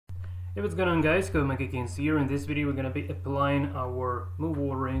Hey, what's going on, guys? Kings here. In this video we're going to be applying our move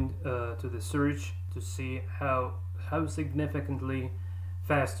ordering to the search to see how significantly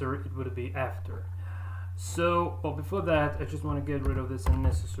faster it would be after. So, well, before that I just want to get rid of this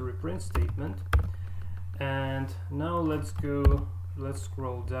unnecessary print statement, and now let's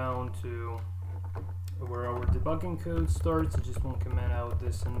scroll down to where our debugging code starts. I just want to comment out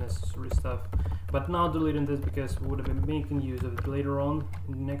this unnecessary stuff, but not deleting this because we would have been making use of it later on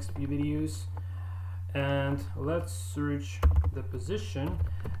in the next few videos. And let's search the position,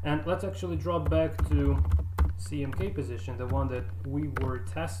 and let's actually drop back to CMK position, the one that we were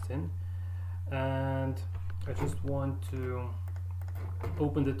testing. And I just want to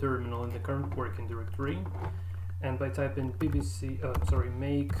open the terminal in the current working directory, and by typing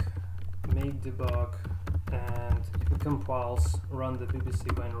make debug, and if it compiles, run the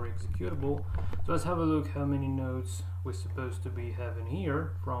BBC binary executable. So let's have a look how many nodes we're supposed to be having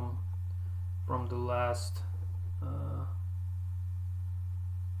here from the last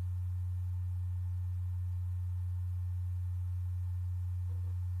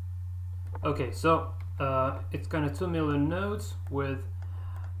okay, so it's kind of 2 million nodes with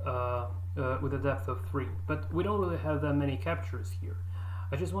a depth of 3, but we don't really have that many captures here.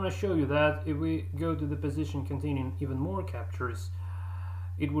 I just want to show you that if we go to the position containing even more captures,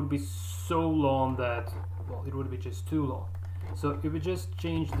 it would be so long that, well, it would be just too long. So if we just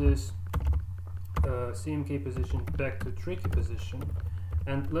change this CMK position back to tricky position,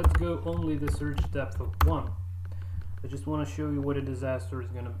 and let's go only the search depth of 1. I just want to show you what a disaster is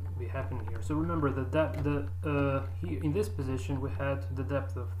going to be happening here. So remember that here in this position we had the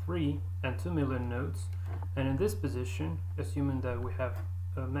depth of 3 and 2 million nodes, and in this position, assuming that we have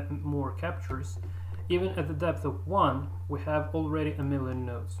more captures, even at the depth of 1 we have already 1 million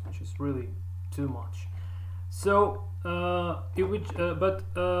nodes, which is really too much. So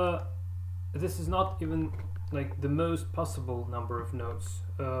this is not even like the most possible number of nodes,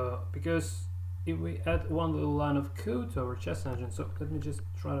 because if we add one little line of code to our chess engine, so let me just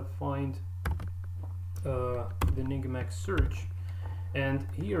try to find the Nigmax search, and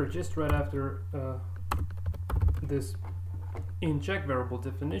here just right after this in check variable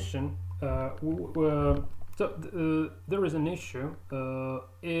definition, there is an issue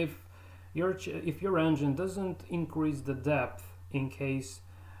if your engine doesn't increase the depth in case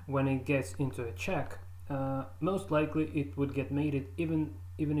when it gets into a check, most likely it would get mated even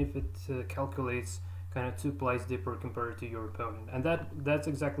if it calculates kind of 2 plies deeper compared to your opponent. And that's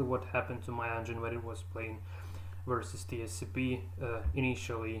exactly what happened to my engine when it was playing versus TSCP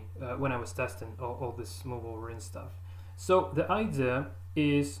initially, when I was testing all this move over and stuff. So the idea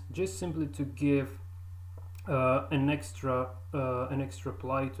is just simply to give an extra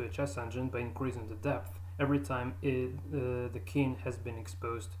ply to a chess engine by increasing the depth every time the king has been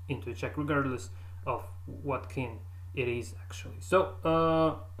exposed into a check, regardless of what king it is actually. So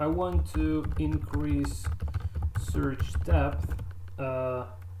I want to increase search depth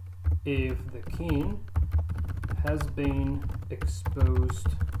if the king has been exposed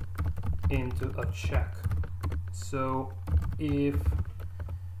into a check. So if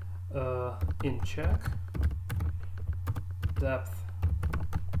in check depth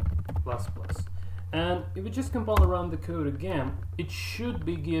plus plus, and if we just compile around the code again, it should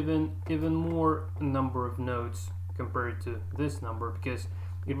be given even more number of nodes compared to this number, because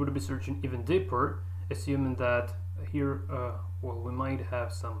it would be searching even deeper, assuming that here well, we might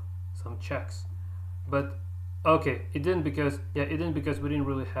have some checks. But okay, it didn't because we didn't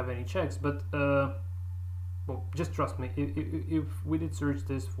really have any checks. But well, just trust me, if we did search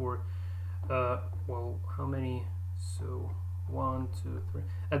this for well, how many? So 1, 2, 3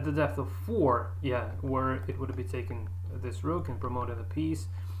 at the depth of 4, yeah, where it would be taking this rook and promoting a piece,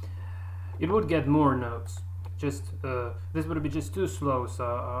 it would get more nodes. Just this would be just too slow, so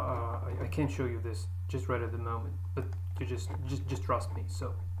I can't show you this just right at the moment, but you just trust me.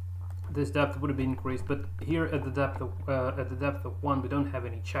 So this depth would have been increased, but here at the depth of 1 we don't have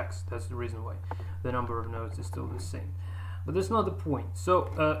any checks. That's the reason why the number of nodes is still the same. But that's not the point. So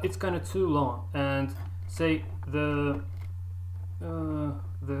it's kind of too long, and say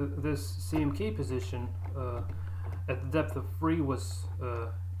this CMK position at the depth of 3 was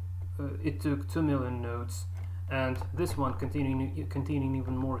it took 2 million nodes, and this one containing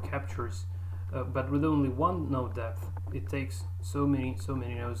even more captures, but with only 1 node depth, it takes so many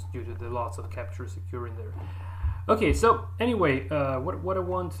nodes due to the lots of captures occurring there. Okay, so anyway, what I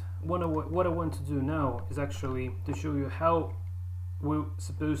want to do now is actually to show you how we're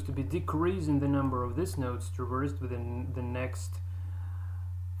supposed to be decreasing the number of these nodes traversed within the next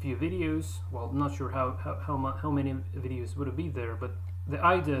few videos. Well, not sure how many videos would it be there, but the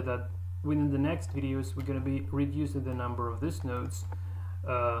idea that within the next videos we're going to be reducing the number of these nodes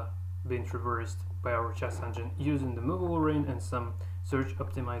being traversed by our chess engine using the movable ring and some search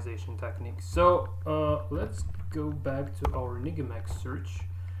optimization techniques. So let's go back to our Nigimax search,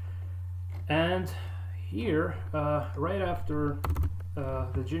 and here right after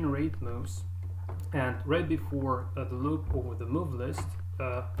the generate moves and right before the loop over the move list,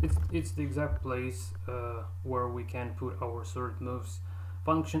 it's the exact place where we can put our sort moves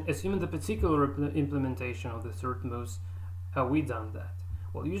function, assuming the particular implementation of the sort moves. How we done that?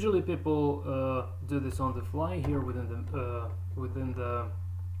 Well, usually people do this on the fly here within the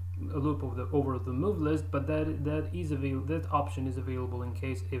loop of the over the move list, but that option is available in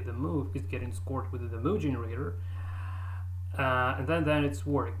case if the move is getting scored within the move generator, and then it's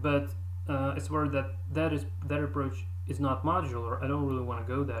work. But it's where that approach is not modular. I don't really want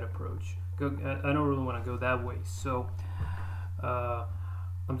to go that approach. I don't really want to go that way. So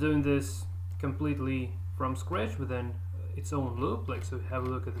I'm doing this completely from scratch within its own loop. Like, so have a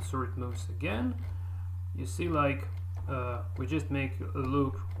look at the sort moves again. You see, like we just make a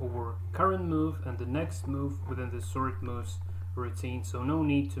loop over current move and the next move within the sort moves routine. So no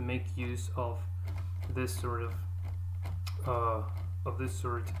need to make use of this sort of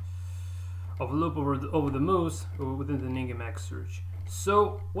loop over the moves within the Nigimax search.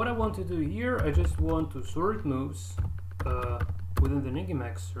 So what I want to do here, I just want to sort moves within the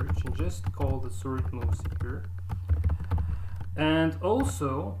Nigimax search and just call the sort moves here. And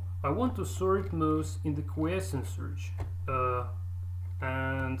also I want to sort moves in the quiescent search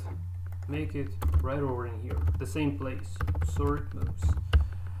and make it right over in here, the same place, sort moves.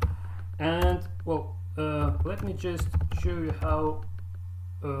 And well, let me just show you how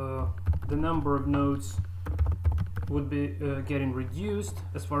the number of nodes would be getting reduced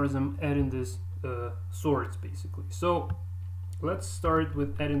as far as I'm adding this sorts basically. So let's start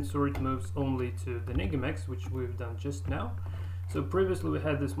with adding sort moves only to the Nigimax, which we've done just now. So previously we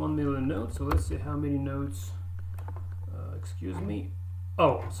had this 1 million nodes, so let's see how many nodes, excuse me.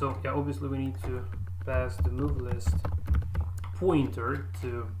 Oh, so yeah, obviously we need to pass the move list pointer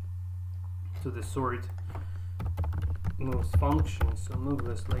to the sort moves function, so move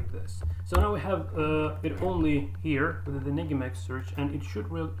list like this. So now we have it only here with the Nigimax search, and it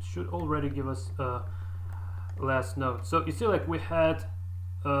should already give us last node. So you see, like we had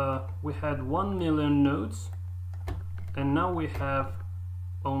 1 million nodes, and now we have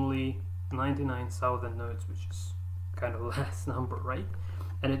only 99,000 nodes, which is kind of last number, right?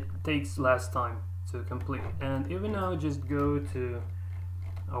 And it takes last time to complete. And if we now just go to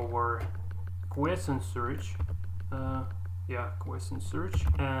our quiescent search, quiescent search,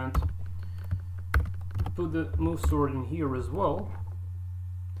 and put the move sort in here as well,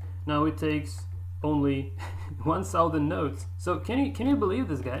 now it takes only 1,000 nodes. So can you believe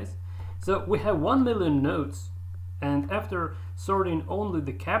this, guys? So we have 1 million nodes, and after sorting only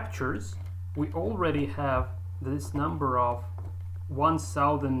the captures, we already have this number of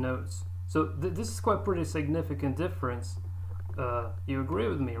 1,000 nodes. So this is quite pretty significant difference. You agree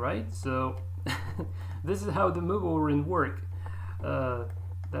with me, right? So this is how the move over work.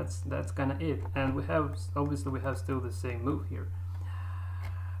 That's kind of it. And we have, obviously we have still the same move here,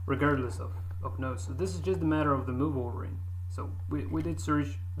 regardless of nodes. So this is just a matter of the move over. So we did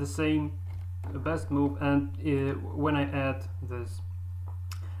search the same best move, and when I add this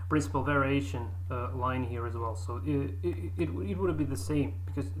principal variation line here as well, so it would be the same,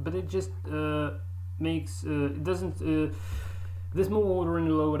 but it just makes it doesn't this move ordering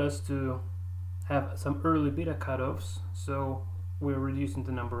allowed us to have some early beta cutoffs, so we're reducing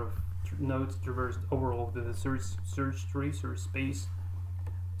the number of nodes traversed overall with the search tree, search space.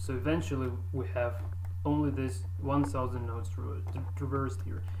 So eventually we have only this 1,000 nodes traversed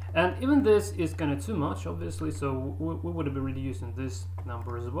here. And even this is kind of too much, obviously, so we would be reducing this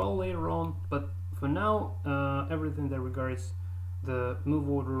number as well later on. But for now, everything that regards the move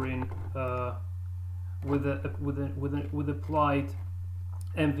ordering with applied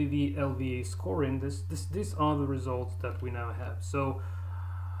MVV LVA scoring, these are the results that we now have. So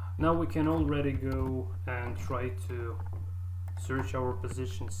now we can already go and try to search our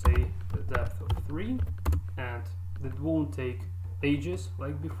position, say the depth of 3, and it won't take ages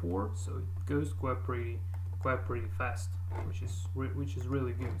like before, so it goes quite pretty fast, which is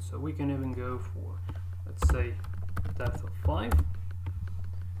really good. So we can even go for, let's say, depth of 5.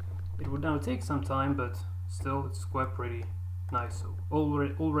 It would now take some time, but still it's quite pretty nice. So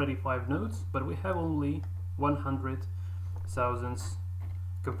already 5 nodes, but we have only 100,000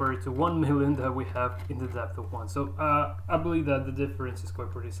 compared to 1 million that we have in the depth of 1. So I believe that the difference is quite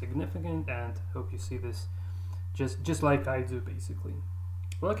pretty significant, and hope you see this just like I do, basically.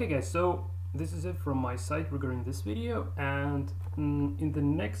 Well, okay guys, so this is it from my side regarding this video, and in the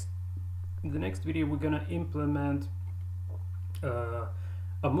next video we're gonna implement two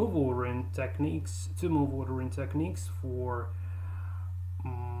move ordering techniques for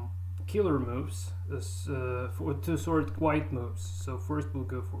killer moves, to sort quiet moves. So first we'll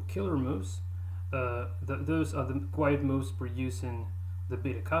go for killer moves. Those are the quiet moves producing the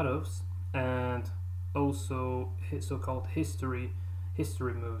beta cutoffs, and also so-called history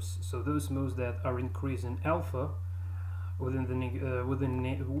moves. So those moves that are increasing alpha within the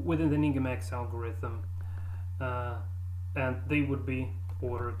Ningamax algorithm, and they would be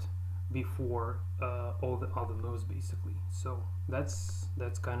ordered before all the other moves, basically. So that's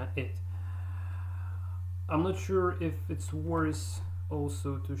kind of it. I'm not sure if it's worth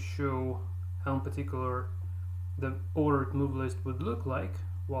also to show how in particular the ordered move list would look like.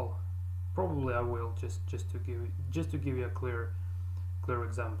 Well, probably I will, just to give you a clear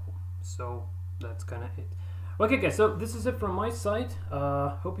example. So that's kind of it. Okay guys, so this is it from my side.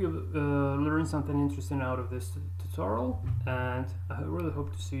 Hope you learned something interesting out of this tutorial, and I really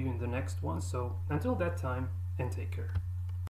hope to see you in the next one. So until that time, and take care.